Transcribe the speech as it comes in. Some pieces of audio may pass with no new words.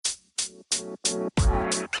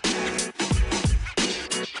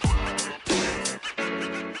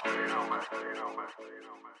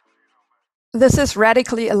This is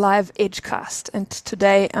Radically Alive Edgecast, and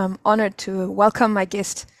today I'm honored to welcome my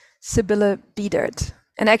guest, Sybille Biedert.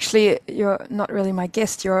 And actually, you're not really my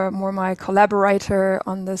guest, you're more my collaborator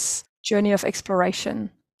on this journey of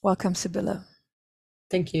exploration. Welcome, Sybille.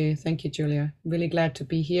 Thank you, Julia. Really glad to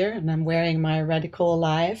be here, and I'm wearing my Radical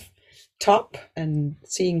Alive top and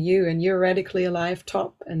seeing you in your Radically Alive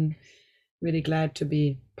top, and really glad to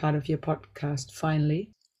be part of your podcast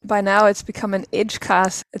finally. By now it's become an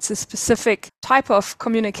edgecast. It's a specific type of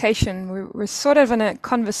communication. We're sort of in a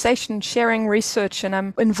conversation, sharing research, and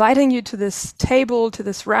I'm inviting you to this table, to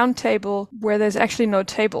this round table where there's actually no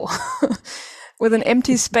table, with an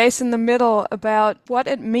empty space in the middle, about what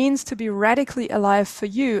it means to be radically alive for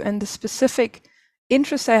you. And the specific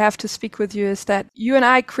interest I have to speak with you is that you and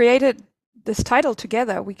I created this title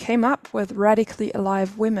together. We came up with Radically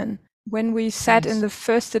Alive Women when we sat in the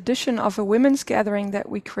first edition of a women's gathering that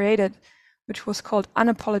we created, which was called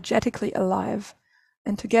Unapologetically Alive.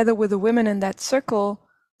 And together with the women in that circle,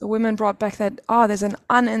 the women brought back that, there's an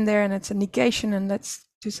un in there and it's a negation and let's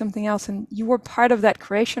do something else. And you were part of that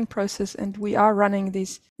creation process, and we are running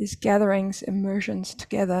these gatherings, immersions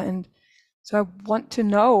together. And so I want to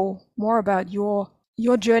know more about your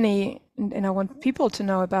journey, and I want people to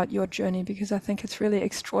know about your journey, because I think it's really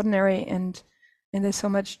extraordinary and there's so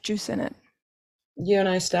much juice in it. You and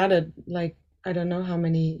I started, like, I don't know how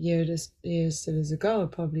many years it is ago,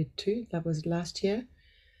 probably 2. That was last year.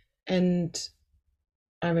 And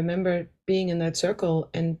I remember being in that circle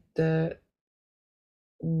and the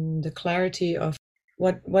clarity of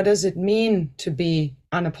what does it mean to be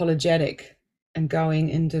unapologetic, and going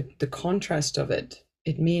into the contrast of it.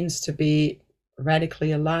 It means to be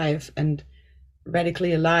radically alive, and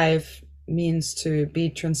radically alive means to be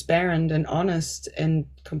transparent and honest and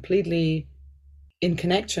completely in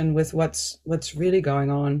connection with what's really going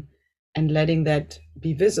on, and letting that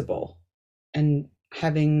be visible, and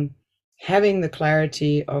having the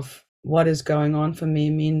clarity of what is going on for me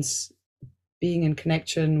means being in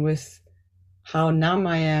connection with how numb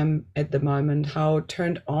I am at the moment, how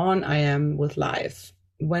turned on I am with life.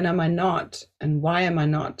 When am I not, and why am I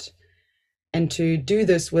not? And to do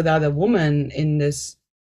this with other women in this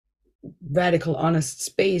radical honest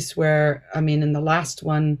space where, in the last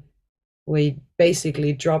one, we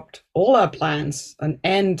basically dropped all our plans,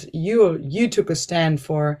 and you took a stand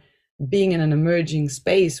for being in an emerging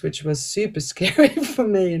space, which was super scary for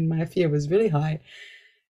me, and my fear was really high.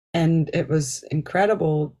 And it was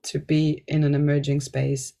incredible to be in an emerging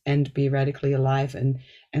space and be radically alive, and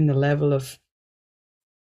the level of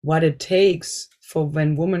what it takes for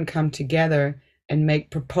when women come together and make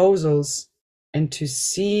proposals, and to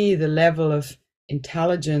see the level of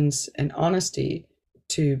intelligence and honesty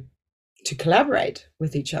to collaborate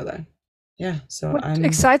with each other. Yeah. So what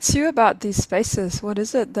excites you about these spaces? What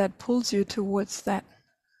is it that pulls you towards that,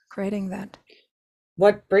 creating that?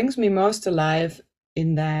 What brings me most alive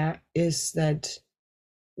in there is that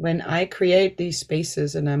when I create these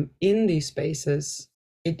spaces and I'm in these spaces,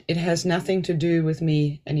 it has nothing to do with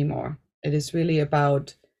me anymore. It is really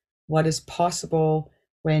about what is possible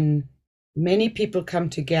when many people come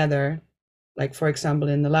together, like, for example,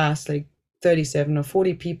 in the last 37 or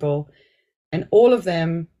 40 people, and all of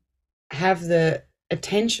them have the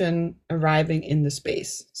attention arriving in the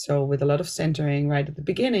space. So with a lot of centering right at the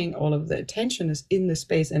beginning, all of the attention is in the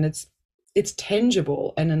space, and it's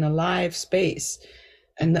tangible and an alive space.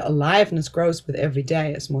 And the aliveness grows with every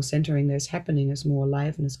day. As more centering there's happening, as more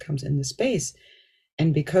aliveness comes in the space.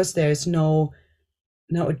 And because there's no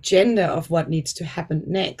agenda of what needs to happen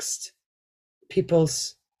next,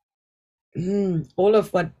 all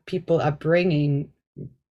of what people are bringing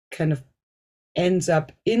kind of ends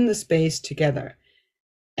up in the space together.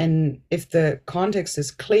 And if the context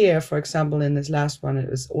is clear, for example, in this last one, it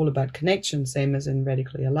was all about connection, same as in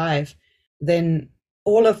Radically Alive, then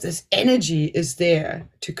all of this energy is there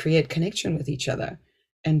to create connection with each other,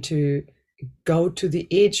 and to go to the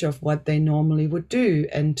edge of what they normally would do,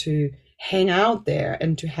 and to hang out there,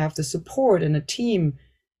 and to have the support and a team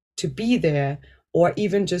to be there, or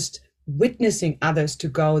even just witnessing others to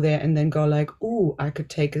go there and then go like, ooh, I could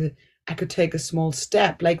take a small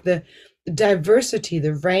step, like the diversity,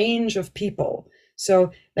 the range of people.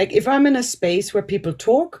 So like if I'm in a space where people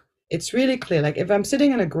talk, it's really clear. Like if I'm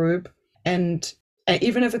sitting in a group, and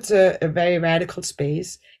even if it's a very radical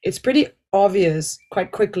space, it's pretty obvious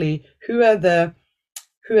quite quickly who are the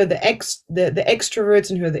extroverts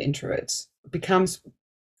and who are the introverts. It becomes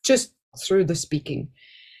just through the speaking.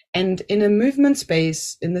 And in a movement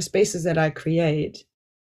space, in the spaces that I create,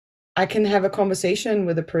 I can have a conversation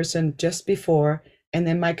with a person just before, and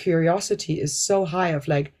then my curiosity is so high of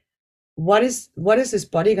like, what is this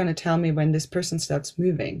body going to tell me when this person starts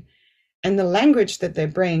moving? And the language that they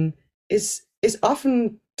bring is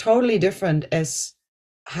often totally different as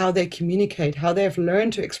how they communicate, how they've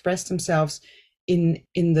learned to express themselves in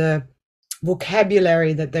the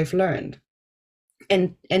vocabulary that they've learned.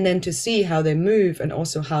 And then to see how they move, and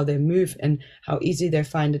also how they move and how easy they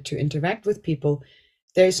find it to interact with people.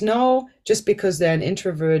 There's no, just because they're an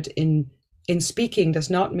introvert in speaking does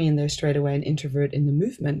not mean they're straight away an introvert in the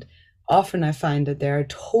movement. Often I find that they're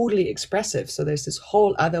totally expressive. So there's this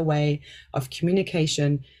whole other way of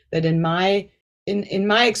communication that in my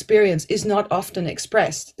experience is not often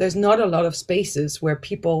expressed. There's not a lot of spaces where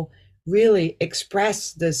people really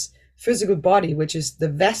express this physical body, which is the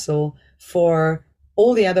vessel for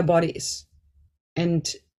all the other bodies. And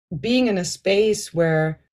being in a space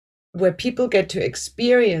where people get to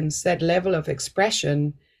experience that level of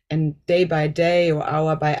expression, and day by day or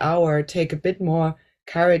hour by hour take a bit more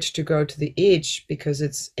courage to go to the edge because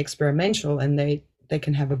it's experimental and they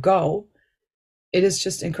can have a go. It is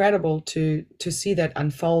just incredible to see that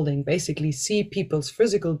unfolding, basically see people's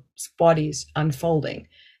physical bodies unfolding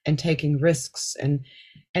and taking risks. And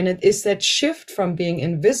it is that shift from being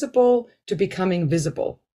invisible to becoming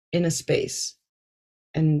visible in a space.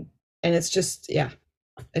 And it's just, yeah,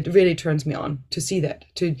 it really turns me on to see that.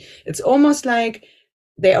 It's almost like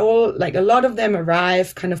they all, like a lot of them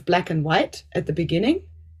arrive kind of black and white at the beginning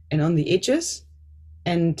and on the edges.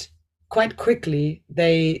 And quite quickly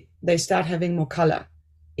they start having more color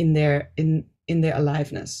in their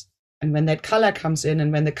aliveness. And when that color comes in,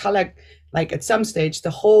 and when the color, like at some stage,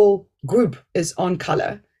 the whole group is on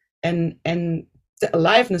color, and the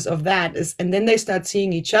aliveness of that is, and then they start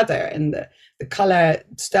seeing each other, and the color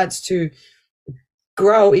starts to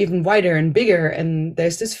grow even wider and bigger, and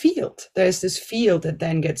there's this field that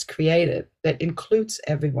then gets created that includes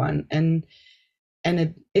everyone, and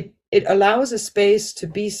it allows a space to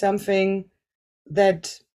be something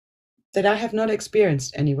that I have not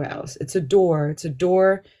experienced anywhere else. It's a door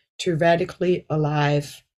to radically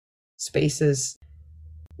alive spaces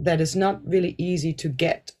that is not really easy to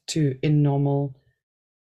get to in normal,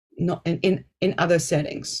 not in other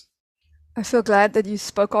settings. I feel glad that you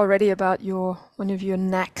spoke already about one of your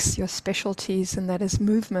knacks, your specialties, and that is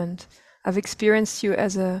movement. I've experienced you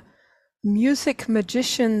as a music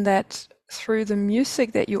magician, that through the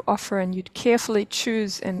music that you offer and you carefully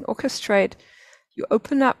choose and orchestrate, you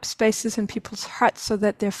open up spaces in people's hearts so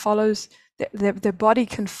that their body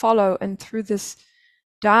can follow, and through this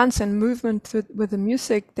dance and movement with the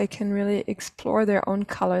music, they can really explore their own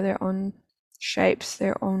color, their own shapes,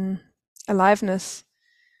 their own aliveness.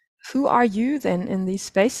 Who are you then in these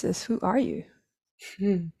spaces? Who are you?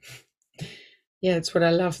 Yeah, it's what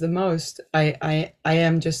I love the most. I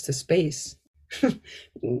am just a space.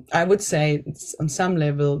 I would say it's on some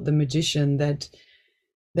level the magician that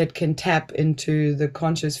can tap into the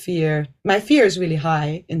conscious fear. My fear is really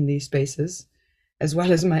high in these spaces, as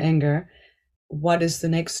well as my anger. What is the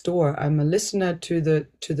next door? I'm a listener to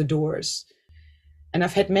the doors. And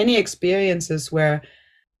I've had many experiences where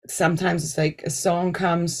sometimes it's like a song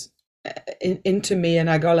comes into me and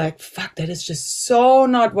I go like, fuck, that is just so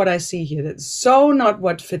not what I see here. That's so not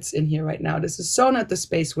what fits in here right now. This is so not the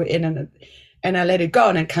space we're in. And I let it go.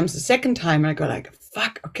 And it comes the second time and I go like,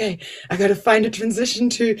 fuck, okay, I got to find a transition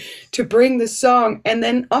to bring this song. And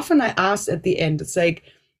then often I ask at the end, it's like,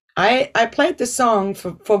 I played this song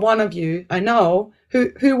for one of you. I know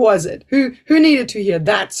who was it? Who needed to hear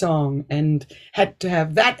that song and had to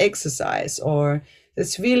have that exercise? Or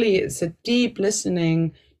it's a deep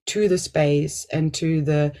listening to the space and to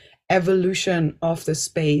the evolution of the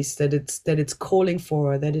space that it's calling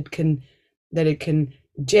for, that it can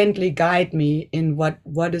gently guide me in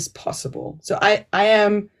what is possible. So I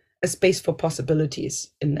am a space for possibilities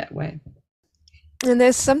in that way. And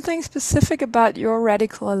there's something specific about your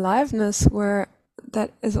radical aliveness where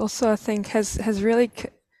that is also, I think, has really,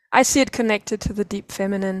 I see it connected to the deep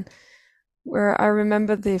feminine, where I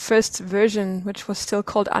remember the first version, which was still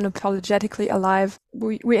called Unapologetically Alive.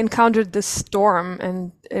 We encountered this storm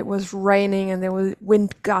and it was raining and there were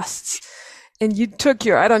wind gusts. And you took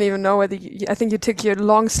I don't even know whether I think you took your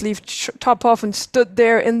long sleeve top off and stood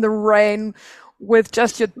there in the rain with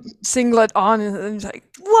just your singlet on, and it's like,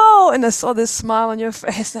 whoa, and I saw this smile on your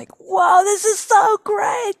face, like, whoa, this is so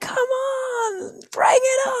great, come on, bring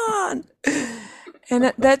it on.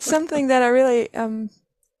 And that's something that I really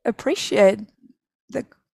appreciate.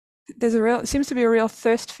 It seems to be a real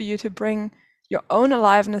thirst for you to bring your own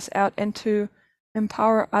aliveness out and to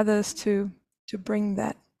empower others to bring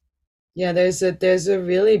that Yeah, there's a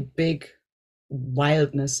really big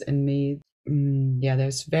wildness in me. Yeah,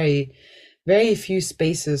 there's very few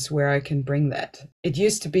spaces where I can bring that. It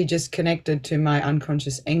used to be just connected to my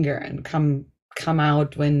unconscious anger and come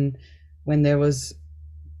out when there was,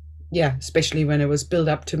 yeah, especially when it was built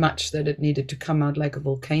up too much that it needed to come out like a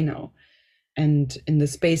volcano. And in the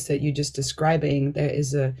space that you're just describing,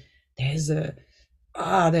 there's a there's a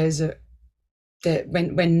that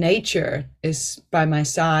when nature is by my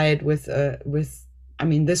side with, I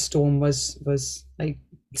mean, this storm was like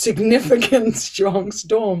significant strong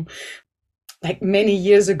storm. Like many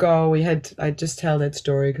years ago, I just tell that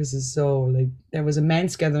story because it's so, like, there was a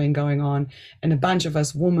men's gathering going on, and a bunch of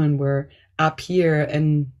us women were up here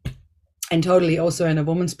and totally also in a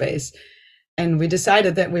woman's space, and we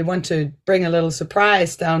decided that we want to bring a little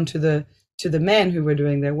surprise down to the men who were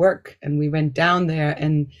doing their work, and we went down there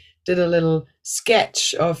and did a little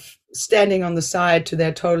sketch of standing on the side to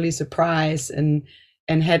their totally surprise, and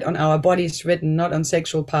had on our bodies written, not on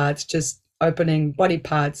sexual parts, just opening body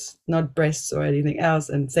parts, not breasts or anything else,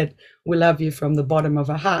 and said, "We love you from the bottom of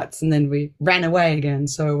our hearts." And then we ran away again.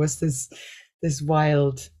 So it was this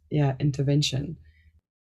wild, yeah, intervention.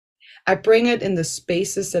 I bring it in the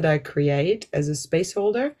spaces that I create as a space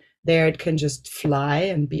holder. There it can just fly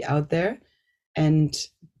and be out there. And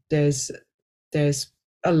there's there's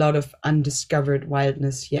a lot of undiscovered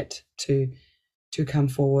wildness yet to come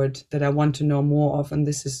forward that I want to know more of. And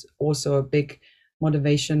this is also a big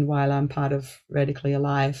motivation while I'm part of Radically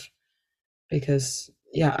Alive, because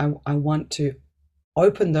yeah, I want to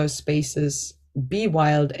open those spaces, be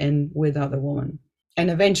wild and with other women,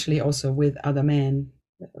 and eventually also with other men.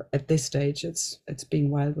 At this stage, it's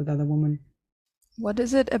being wild with other women. What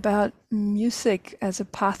is it about music as a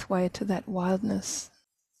pathway to that wildness?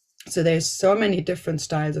 So there's so many different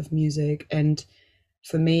styles of music, and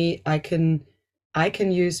for me, I can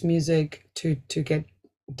use music to get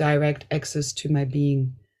direct access to my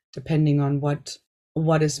being, depending on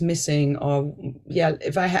what is missing. Or yeah,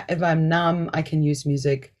 if I'm numb, I can use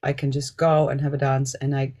music. I can just go and have a dance,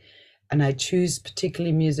 and I choose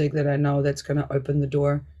particularly music that I know that's going to open the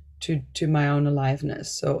door to my own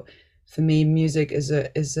aliveness. So for me, music is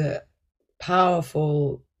a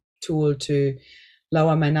powerful tool to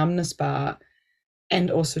lower my numbness bar, and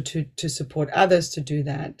also to support others to do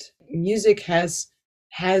that. Music has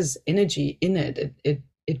energy in it.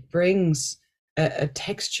 It brings a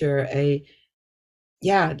texture, a,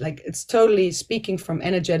 yeah, like it's totally speaking from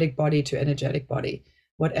energetic body to energetic body.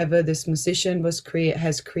 Whatever this musician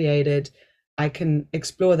has created, I can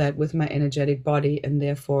explore that with my energetic body, and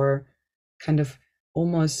therefore kind of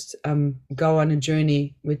almost go on a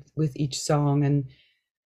journey with each song. And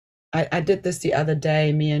I did this the other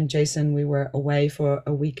day. Me and Jason, we were away for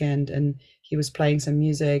a weekend, and he was playing some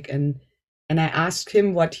music, and I asked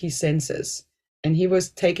him what he senses. And he was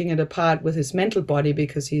taking it apart with his mental body,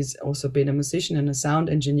 because he's also been a musician and a sound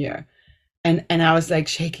engineer. And I was like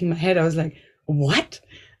shaking my head. I was like, what?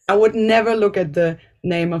 I would never look at the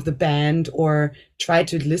name of the band or try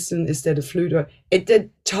to listen, is that a flute? Or it did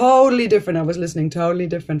totally different. I was listening totally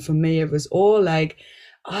different. For me, it was all like,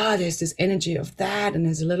 there's this energy of that, and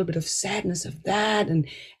there's a little bit of sadness of that,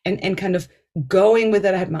 and kind of going with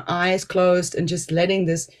it. I had my eyes closed and just letting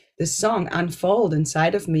this song unfold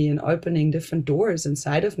inside of me, and opening different doors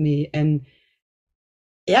inside of me. And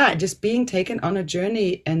yeah, just being taken on a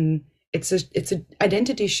journey. And it's a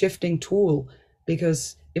identity shifting tool,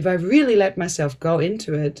 because if I really let myself go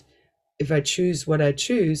into it, if I choose what I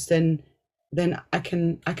choose, then I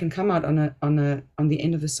can come out on the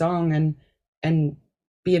end of the song and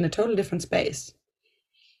be in a totally different space.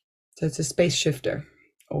 So it's a space shifter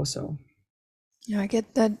also. Yeah, I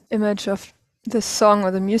get that image of the song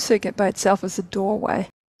or the music by itself as a doorway.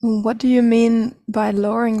 What do you mean by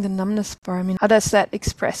lowering the numbness bar? I mean, how does that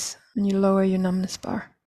express when you lower your numbness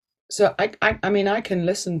bar? So I mean, I can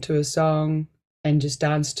listen to a song and just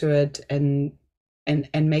dance to it, and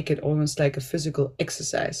make it almost like a physical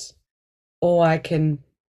exercise. Or I can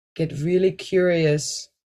get really curious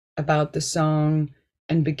about the song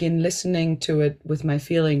and begin listening to it with my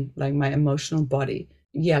feeling, like my emotional body.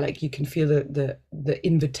 Yeah, like you can feel the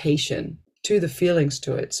invitation to the feelings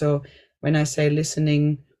to it. So when I say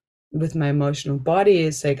listening with my emotional body,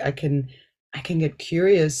 it's like I can get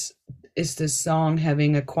curious. Is this song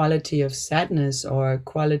having a quality of sadness, or a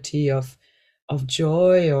quality of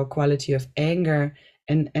joy, or quality of anger?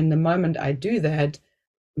 And the moment I do that,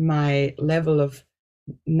 my level of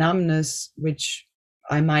numbness, which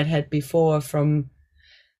I might had before from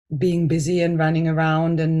being busy and running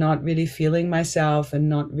around and not really feeling myself and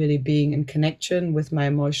not really being in connection with my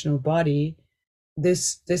emotional body,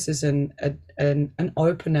 this is an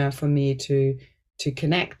opener for me to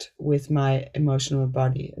connect with my emotional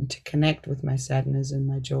body, and to connect with my sadness and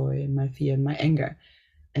my joy and my fear and my anger,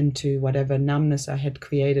 and to whatever numbness I had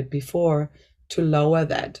created before, to lower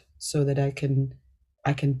that, so that I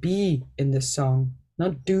can be in the song,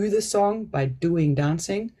 not do the song by doing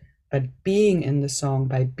dancing, but being in the song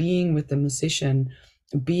by being with the musician,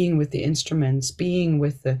 being with the instruments, being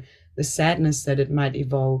with the sadness that it might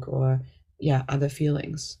evoke, or other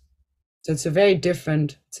feelings. So it's a very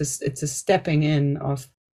different, it's a stepping in of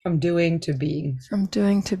from doing to being. From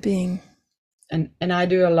doing to being. And I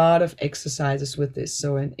do a lot of exercises with this.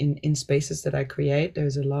 So in spaces that I create,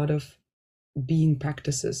 there's a lot of being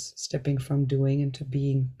practices, stepping from doing into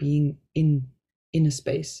being in a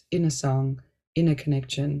space, in a song, in a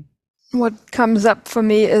connection. What comes up for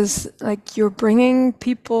me is like you're bringing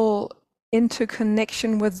people into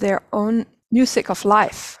connection with their own music of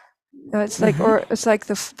life. It's like, or it's like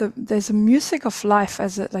there's a music of life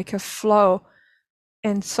as like a flow,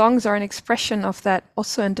 and songs are an expression of that,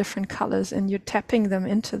 also in different colors, and you're tapping them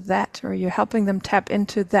into that, or you're helping them tap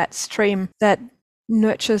into that stream that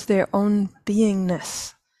nurtures their own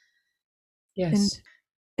beingness. Yes.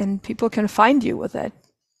 And people can find you with that.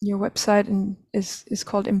 Your website is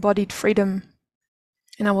called Embodied Freedom,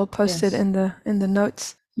 and I will post it in the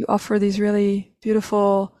notes. You offer these really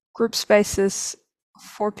beautiful group spaces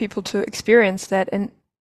for people to experience that,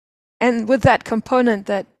 and with that component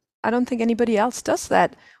that I don't think anybody else does,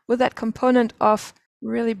 that with that component of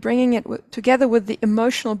really bringing it together with the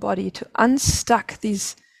emotional body to unstuck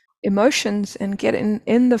these emotions and get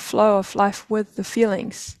in the flow of life with the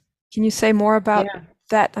feelings. Can you say more about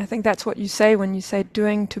that? I think that's what you say when you say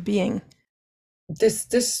doing to being.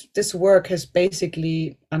 This work has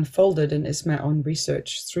basically unfolded and is my own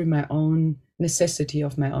research through my own necessity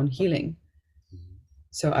of my own healing.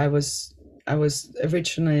 So I was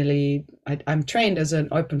originally, I'm trained as an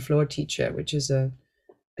open floor teacher, which is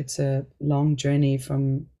it's a long journey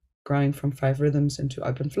from growing from 5 rhythms into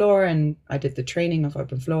open floor, and I did the training of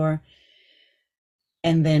open floor.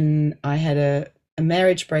 And then I had a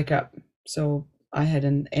marriage breakup. So I had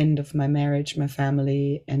an end of my marriage, my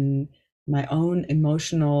family, and my own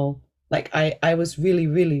emotional, like I was really,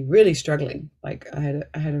 really, really struggling. Like I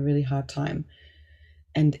had a really hard time.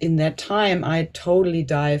 And in that time, I totally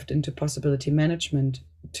dived into possibility management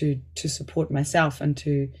to support myself and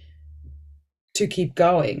to keep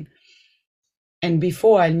going. And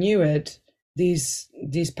before I knew it, these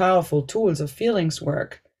powerful tools of feelings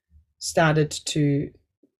work started to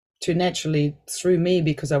naturally, through me,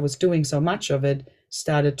 because I was doing so much of it,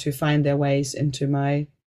 started to find their ways into my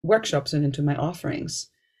workshops and into my offerings.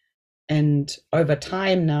 And over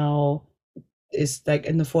time now is like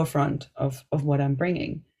in the forefront of what I'm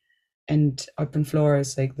bringing. And open floor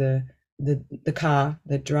is like the car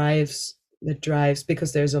that drives,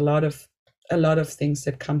 because there's a lot of things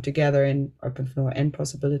that come together in open floor and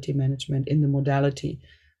possibility management in the modality,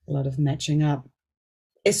 a lot of matching up.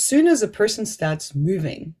 As soon as a person starts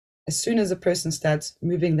moving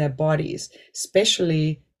their bodies,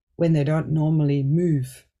 especially when they don't normally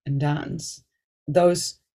move and dance,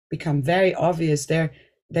 those become very obvious. They're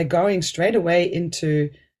going straight away into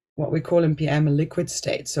what we call in PM a liquid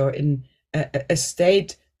state. So in a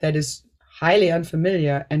state that is highly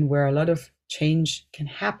unfamiliar and where a lot of change can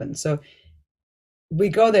happen. So we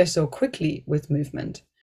go there so quickly with movement.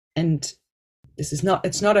 And it's not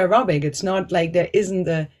aerobic. It's not like there isn't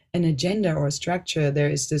an agenda or a structure. There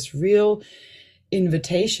is this real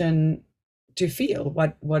invitation to feel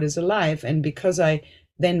what is alive. And because I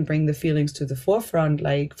then bring the feelings to the forefront,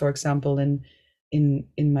 like for example in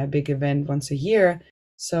my big event once a year,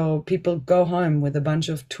 so people go home with a bunch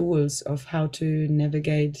of tools of how to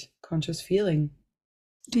navigate conscious feeling.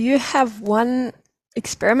 Do you have one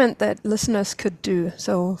experiment that listeners could do?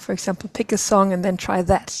 So for example, pick a song and then try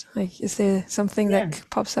that. Like, is there something that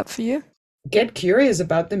pops up for you? Get curious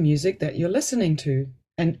about the music that you're listening to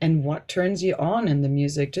and what turns you on in the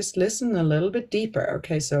music. Just listen a little bit deeper.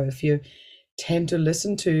 Okay, so if you tend to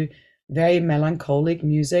listen to very melancholic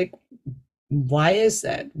music, why is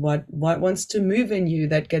that? What wants to move in you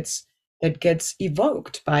that gets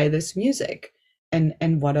evoked by this music?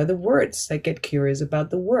 And what are the words? Like, get curious about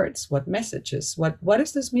the words. What messages? What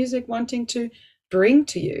is this music wanting to bring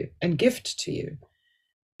to you and gift to you?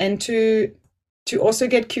 And to also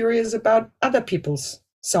get curious about other people's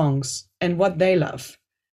songs and what they love.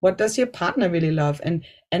 What does your partner really love? And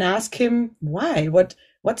ask him why. What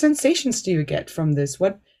sensations do you get from this?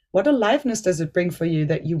 What aliveness does it bring for you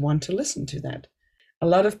that you want to listen to that? A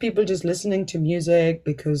lot of people just listening to music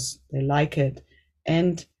because they like it.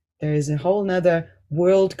 And there is a whole nother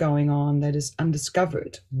world going on that is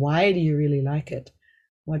undiscovered. Why do you really like it?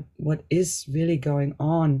 What is really going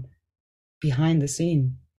on behind the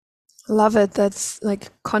scene? Love it. That's like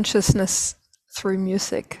consciousness through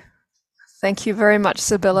music. Thank you very much,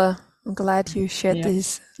 Sybille. I'm glad you shared Yeah.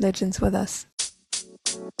 these legends with us.